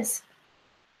community-wise?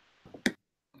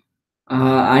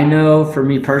 I know for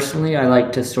me personally, I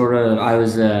like to I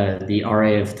was the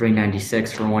RA of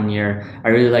 396 for 1 year. I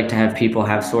really like to have people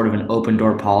have sort of an open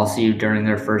door policy during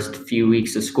their first few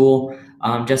weeks of school.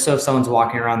 Just so if someone's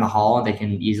walking around the hall, they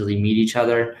can easily meet each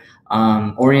other.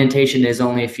 Orientation is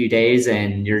only a few days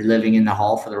and you're living in the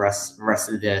hall for the rest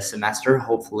of the semester,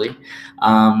 hopefully,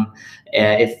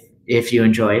 if you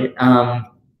enjoy it.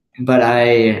 But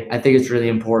I think it's really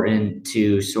important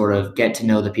to sort of get to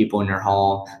know the people in your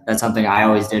hall. That's something I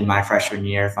always did my freshman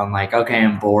year. If I'm like, okay,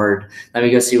 I'm bored, let me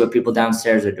go see what people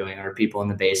downstairs are doing or people in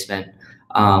the basement.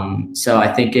 So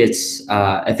I think it's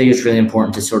really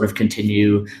important to sort of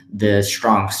continue the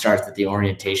strong start that the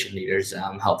orientation leaders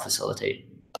help facilitate.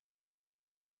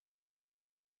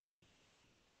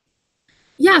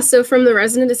 Yeah, so from the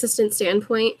resident assistant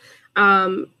standpoint,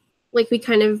 like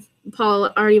Paul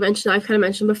already mentioned, I've kind of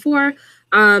mentioned before,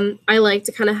 I like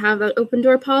to kind of have that open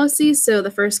door policy. So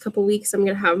the first couple weeks, I'm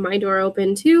going to have my door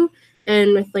open too.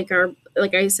 And with like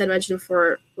mentioned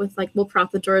before, with like, we'll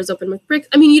prop the doors open with bricks.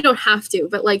 I mean, you don't have to,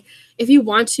 but like, if you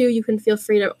want to, you can feel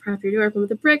free to prop your door open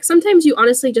with a brick. Sometimes you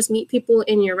honestly just meet people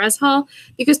in your res hall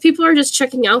because people are just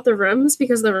checking out the rooms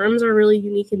because the rooms are really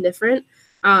unique and different.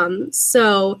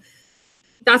 So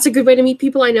that's a good way to meet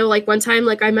people. I know, like, one time,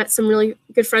 like, I met some really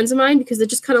good friends of mine because they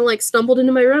just kind of like stumbled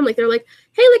into my room. Like, they're like,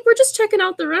 hey, like, we're just checking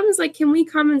out the rooms. Like, can we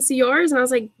come and see yours? And I was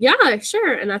like, yeah,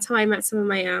 sure. And that's how I met some of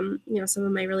my, some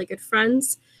of my really good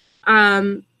friends.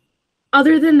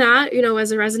 Other than that,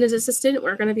 as a resident assistant,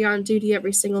 we're going to be on duty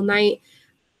every single night,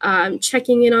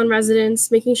 checking in on residents,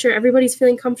 making sure everybody's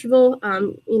feeling comfortable.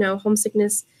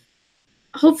 Homesickness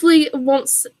hopefully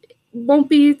won't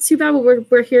be too bad, but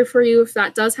we're here for you if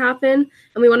that does happen.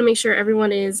 And we want to make sure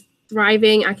everyone is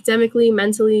thriving academically,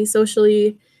 mentally,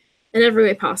 socially, in every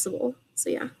way possible. So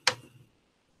yeah.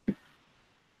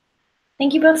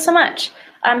 Thank you both so much.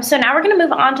 So now we're going to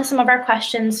move on to some of our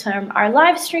questions from our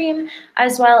live stream,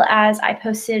 as well as I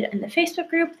posted in the Facebook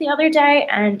group the other day,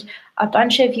 and a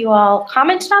bunch of you all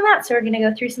commented on that. So we're going to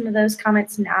go through some of those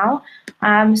comments now.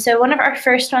 So one of our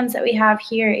first ones that we have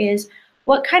here is,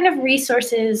 what kind of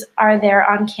resources are there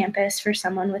on campus for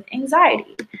someone with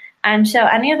anxiety? And so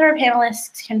any of our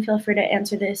panelists can feel free to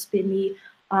answer this, maybe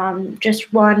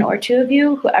just one or two of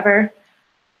you, whoever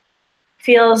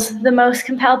feels the most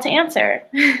compelled to answer.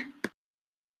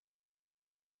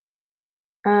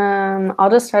 I'll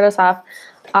just start us off.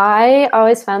 I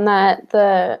always found that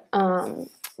the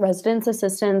residence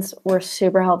assistants were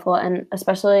super helpful, and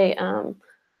especially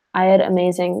I had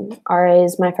amazing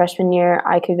RAs my freshman year.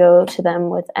 I could go to them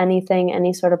with anything,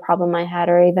 any sort of problem I had,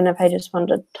 or even if I just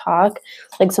wanted to talk,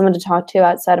 like someone to talk to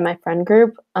outside of my friend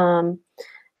group. And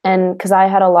because I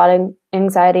had a lot of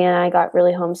anxiety and I got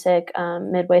really homesick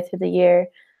midway through the year,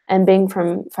 and being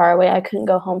from far away, I couldn't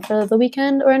go home for the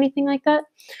weekend or anything like that.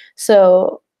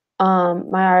 So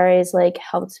my RAs like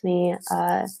helped me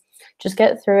just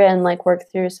get through it and like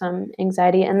work through some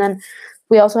anxiety. And then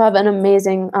we also have an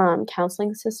amazing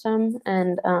counseling system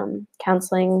and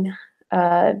counseling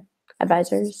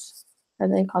advisors, are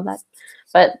they called that?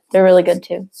 But they're really good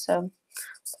too. So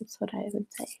that's what I would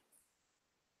say.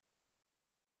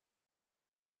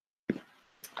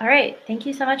 All right, thank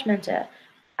you so much, Minta.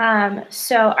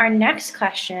 So our next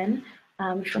question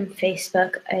from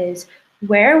Facebook is,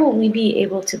 where will we be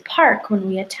able to park when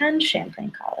we attend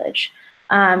Champlain College?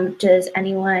 Does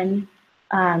anyone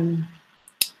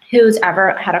who's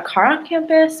ever had a car on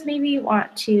campus maybe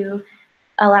want to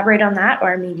elaborate on that,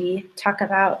 or maybe talk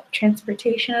about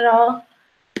transportation at all?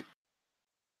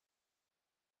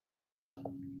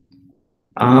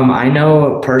 I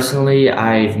know personally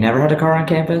I've never had a car on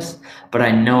campus, but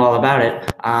I know all about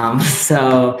it.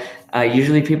 So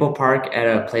usually people park at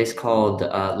a place called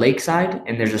Lakeside,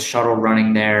 and there's a shuttle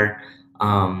running there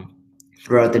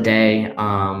throughout the day.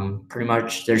 Pretty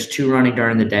much there's 2 running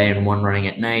during the day and 1 running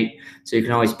at night. So you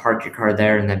can always park your car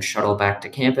there and then shuttle back to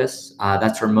campus.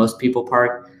 That's where most people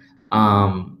park.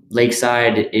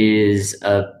 Lakeside is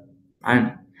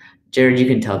Jared, you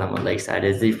can tell them what Lakeside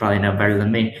is. You probably know better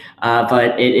than me.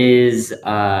 But it is,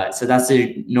 so that's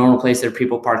a normal place where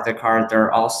people park their car. There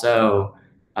are also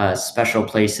special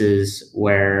places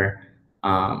where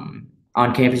on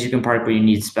campus you can park, but you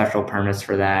need special permits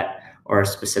for that or a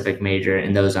specific major,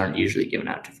 and those aren't usually given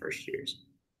out to first years.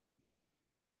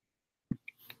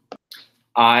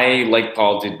 I, like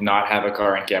Paul, did not have a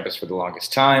car on campus for the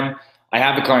longest time. I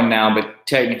have a car now, but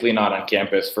technically not on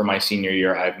campus. For my senior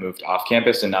year, I've moved off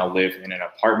campus and now live in an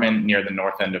apartment near the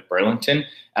north end of Burlington.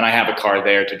 And I have a car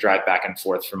there to drive back and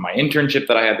forth from my internship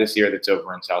that I had this year that's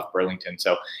over in South Burlington.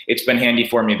 So it's been handy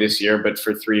for me this year, but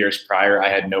for 3 years prior, I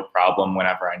had no problem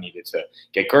whenever I needed to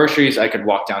get groceries. I could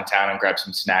walk downtown and grab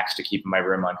some snacks to keep in my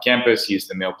room on campus, use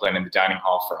the meal plan in the dining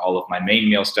hall for all of my main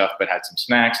meal stuff, but had some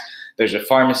snacks. There's a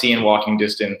pharmacy in walking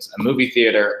distance, a movie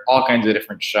theater, all kinds of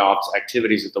different shops,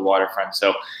 activities at the waterfront.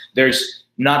 So there's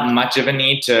not much of a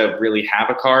need to really have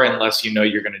a car unless you know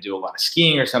you're going to do a lot of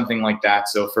skiing or something like that.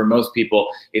 So for most people,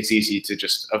 it's easy to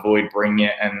just avoid bringing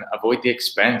it and avoid the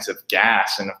expense of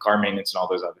gas and of car maintenance and all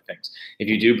those other things. If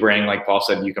you do bring, like Paul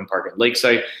said, you can park at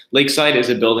Lakeside. Lakeside is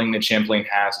a building that Champlain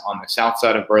has on the south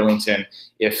side of Burlington.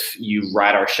 If you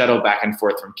ride our shuttle back and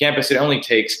forth from campus, it only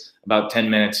takes about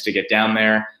 10 minutes to get down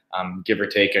there. give or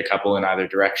take a couple in either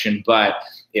direction. But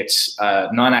it's a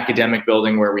non-academic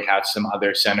building where we have some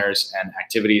other centers and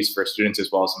activities for students,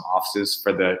 as well as some offices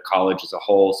for the college as a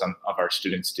whole. Some of our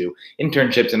students do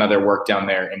internships and other work down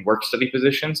there in work study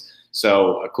positions.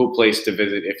 So a cool place to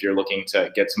visit if you're looking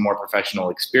to get some more professional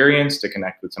experience, to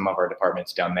connect with some of our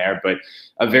departments down there, but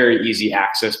a very easy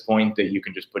access point that you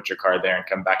can just put your car there and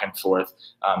come back and forth.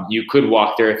 You could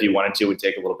walk there if you wanted to. It would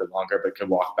take a little bit longer, but could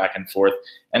walk back and forth.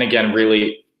 And again,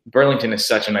 really, Burlington is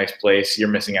such a nice place. You're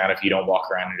missing out if you don't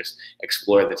walk around and just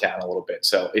explore the town a little bit.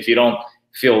 So if you don't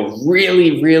feel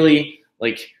really, really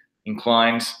like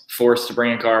inclined, forced to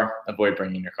bring a car, avoid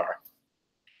bringing your car.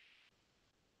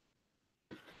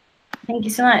 Thank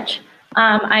you so much.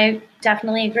 I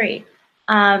definitely agree.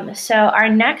 So our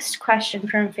next question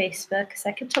from Facebook,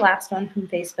 second to last one from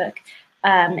Facebook,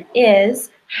 is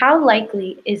how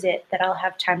likely is it that I'll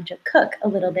have time to cook a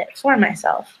little bit for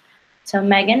myself? So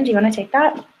Megan, do you want to take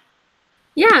that?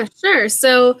 Yeah, sure.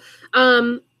 So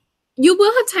you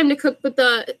will have time to cook, but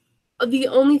the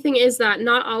only thing is that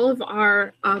not all of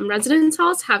our residence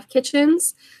halls have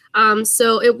kitchens.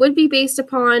 So it would be based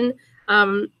upon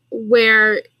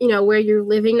where you're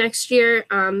living next year.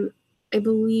 I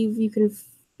believe you can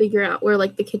figure out where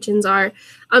like the kitchens are.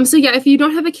 So yeah, if you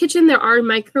don't have a kitchen, there are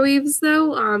microwaves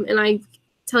though. And I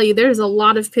tell you, there's a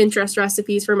lot of Pinterest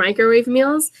recipes for microwave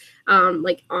meals,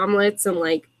 like omelets and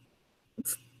like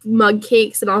mug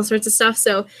cakes and all sorts of stuff.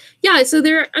 So yeah, so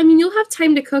you'll have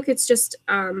time to cook. It's just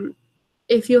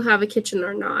if you'll have a kitchen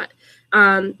or not.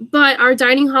 But our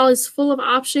dining hall is full of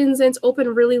options and it's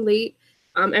open really late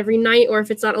every night, or if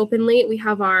it's not open late, we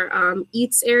have our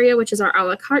eats area, which is our a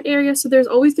la carte area. So there's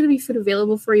always going to be food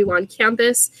available for you on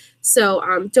campus.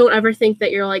 So don't ever think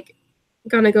that you're like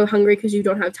gonna go hungry because you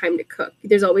don't have time to cook.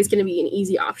 There's always going to be an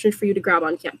easy option for you to grab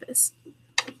on campus.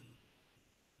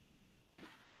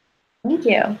 Thank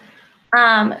you.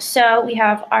 So we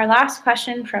have our last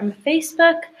question from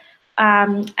Facebook.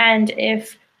 And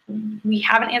if we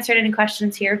haven't answered any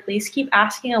questions here, please keep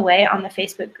asking away on the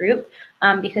Facebook group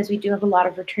because we do have a lot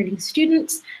of returning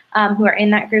students who are in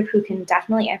that group who can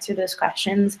definitely answer those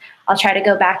questions. I'll try to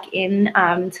go back in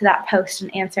to that post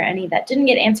and answer any that didn't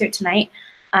get answered tonight.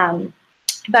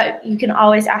 But you can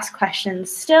always ask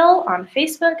questions still on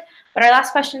Facebook. But our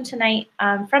last question tonight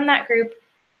from that group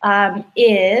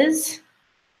is,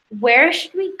 where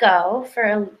should we go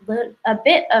for a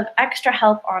bit of extra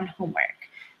help on homework?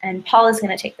 And Paul is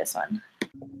going to take this one.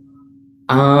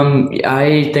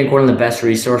 I think one of the best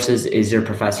resources is your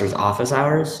professor's office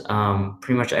hours.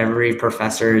 Pretty much every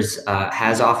professor's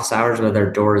has office hours where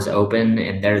their door is open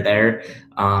and they're there.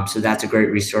 So that's a great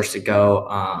resource to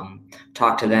go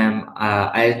talk to them.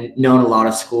 I've known a lot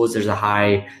of schools, there's a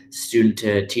high student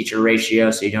to teacher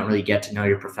ratio, so you don't really get to know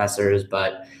your professors.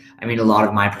 But I mean, a lot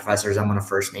of my professors I'm on a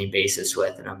first name basis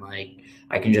with, and I'm like,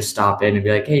 I can just stop in and be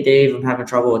like, hey, Dave, I'm having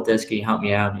trouble with this. Can you help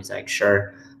me out? And he's like,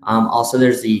 sure. Also,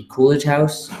 there's the Coolidge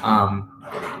House,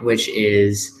 which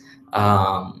is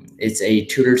it's a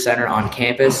tutor center on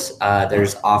campus.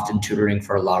 There's often tutoring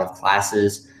for a lot of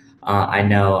classes. I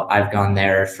know I've gone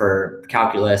there for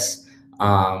calculus,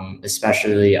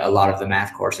 especially a lot of the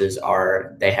math courses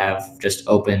they have just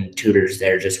open tutors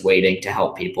there just waiting to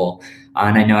help people.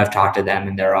 And I know I've talked to them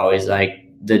and they're always like,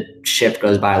 the shift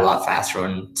goes by a lot faster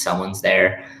when someone's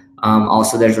there.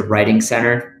 Also, there's a writing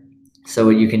center. So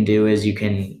what you can do is you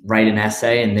can write an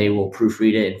essay and they will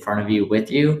proofread it in front of you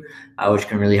with you, which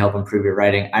can really help improve your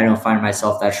writing. I don't find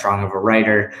myself that strong of a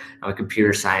writer. I'm a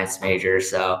computer science major.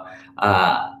 So,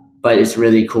 but it's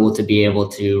really cool to be able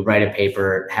to write a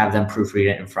paper, have them proofread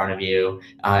it in front of you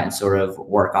and sort of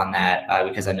work on that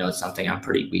because I know it's something I'm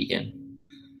pretty weak in.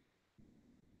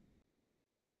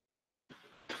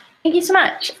 Thank you so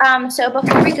much. So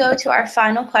before we go to our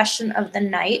final question of the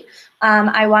night,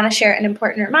 I want to share an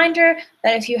important reminder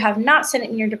that if you have not sent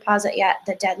in your deposit yet,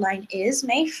 the deadline is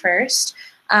May 1st.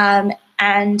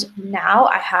 And now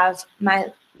I have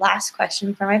my last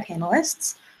question for my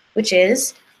panelists, which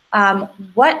is,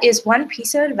 what is one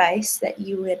piece of advice that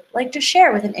you would like to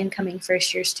share with an incoming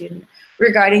first-year student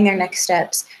regarding their next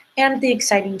steps and the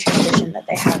exciting transition that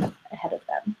they have ahead of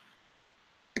them?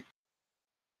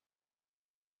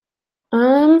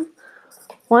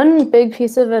 One big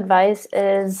piece of advice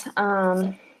is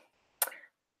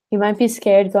you might be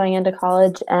scared going into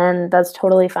college, and that's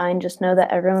totally fine. Just know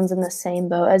that everyone's in the same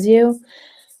boat as you,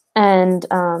 and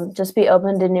just be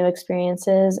open to new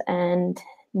experiences and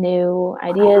new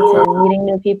ideas and meeting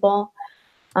new people.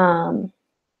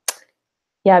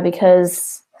 Yeah,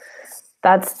 because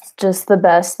that's just the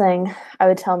best thing I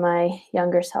would tell my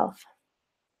younger self.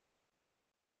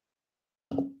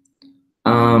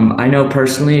 I know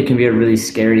personally it can be a really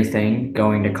scary thing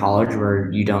going to college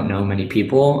where you don't know many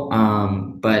people.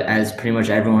 But as pretty much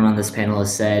everyone on this panel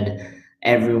has said,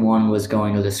 everyone was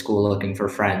going to the school looking for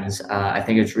friends. I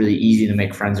think it's really easy to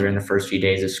make friends during the first few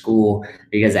days of school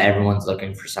because everyone's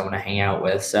looking for someone to hang out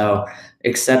with. So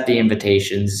accept the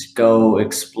invitations, go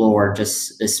explore,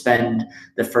 just spend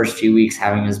the first few weeks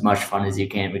having as much fun as you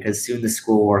can because soon the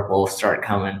schoolwork will start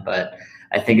coming. But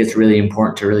I think it's really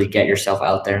important to really get yourself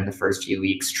out there in the first few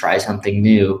weeks, try something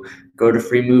new, go to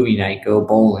free movie night, go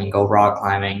bowling, go rock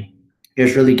climbing,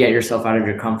 just really get yourself out of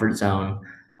your comfort zone.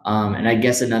 And I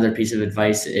guess another piece of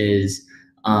advice is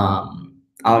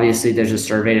obviously there's a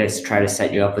survey to try to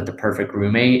set you up with the perfect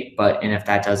roommate, and if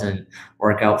that doesn't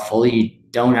work out fully, you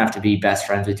don't have to be best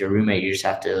friends with your roommate. You just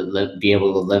have to be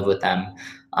able to live with them.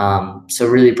 So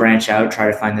really branch out, try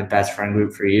to find the best friend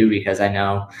group for you, because I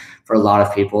know for a lot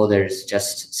of people, there's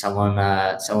just someone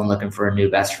looking for a new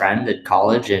best friend at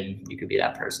college, and you could be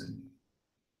that person.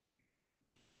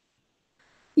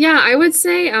 Yeah, I would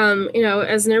say,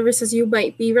 as nervous as you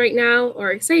might be right now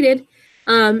or excited,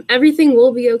 everything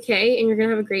will be okay and you're going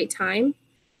to have a great time.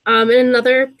 And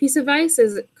another piece of advice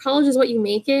is college is what you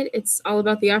make it. It's all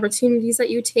about the opportunities that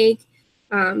you take,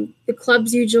 the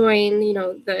clubs you join,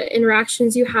 the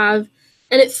interactions you have,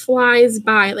 and it flies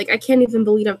by. Like, I can't even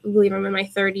believe I'm in my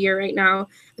third year right now.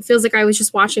 It feels like I was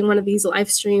just watching one of these live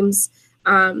streams,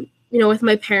 with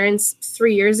my parents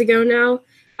 3 years ago now.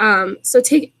 So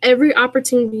take every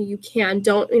opportunity you can.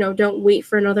 Don't wait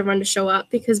for another one to show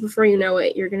up, because before you know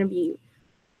it,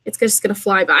 it's just going to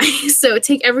fly by. So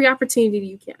take every opportunity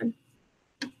you can.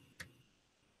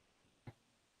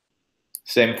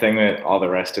 Same thing that all the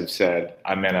rest have said.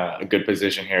 I'm in a good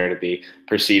position here to be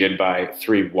preceded by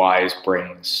three wise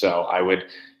brains. So I would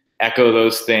echo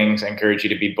those things, encourage you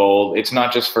to be bold. It's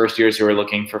not just first years who are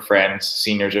looking for friends.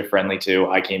 Seniors are friendly too.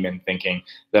 I came in thinking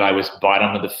that I was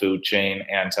bottom of the food chain,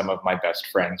 and some of my best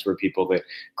friends were people that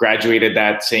graduated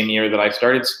that same year that I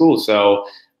started school. So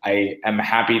I am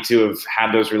happy to have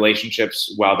had those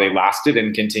relationships while they lasted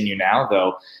and continue now,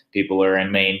 though people are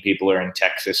in Maine, people are in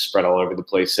Texas, spread all over the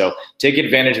place. So take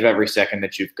advantage of every second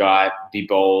that you've got. Be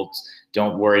bold.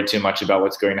 Don't worry too much about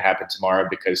what's going to happen tomorrow,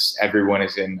 because everyone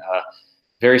is in a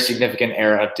very significant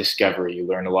era of discovery. You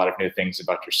learn a lot of new things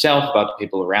about yourself, about the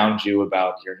people around you,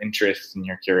 about your interests and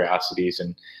your curiosities,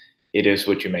 and it is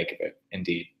what you make of it,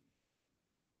 indeed.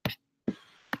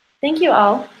 Thank you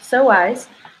all. So wise.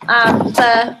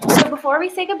 So before we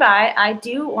say goodbye, I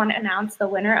do want to announce the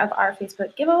winner of our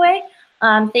Facebook giveaway.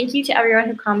 Thank you to everyone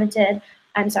who commented.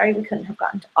 I'm sorry we couldn't have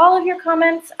gotten to all of your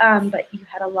comments, but you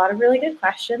had a lot of really good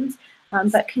questions.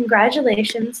 But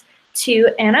congratulations to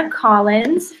Anna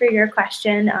Collins for your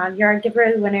question. You're our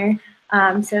giveaway winner,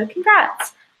 so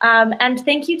congrats. And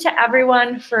thank you to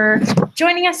everyone for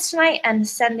joining us tonight and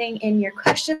sending in your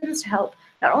questions to help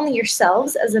not only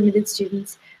yourselves as admitted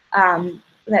students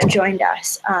that joined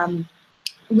us.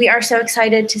 We are so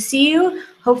excited to see you,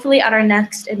 hopefully at our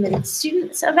next admitted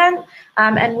students event,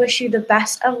 and wish you the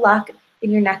best of luck in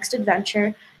your next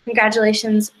adventure.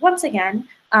 Congratulations once again.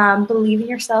 Believe in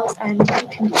yourselves and you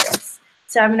can do this.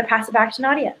 So I'm going to pass it back to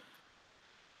Nadia.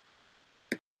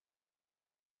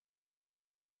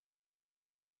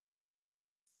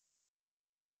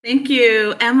 Thank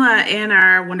you, Emma, and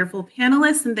our wonderful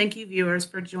panelists, and thank you, viewers,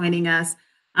 for joining us.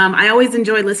 I always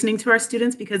enjoy listening to our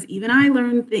students because even I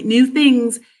learn new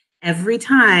things every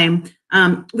time.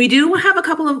 We do have a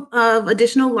couple of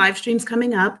additional live streams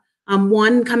coming up.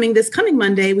 One this coming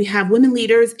Monday, we have women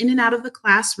leaders in and out of the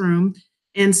classroom.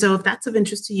 And so if that's of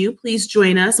interest to you, please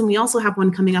join us. And we also have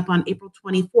one coming up on April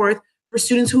 24th for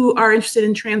students who are interested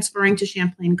in transferring to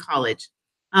Champlain College.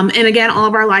 And again, all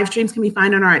of our live streams can be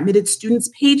found on our admitted students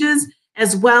pages,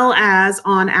 as well as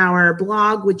on our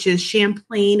blog, which is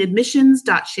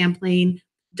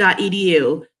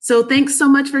champlainadmissions.champlain.edu. So thanks so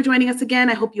much for joining us again.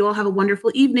 I hope you all have a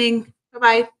wonderful evening.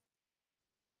 Bye-bye.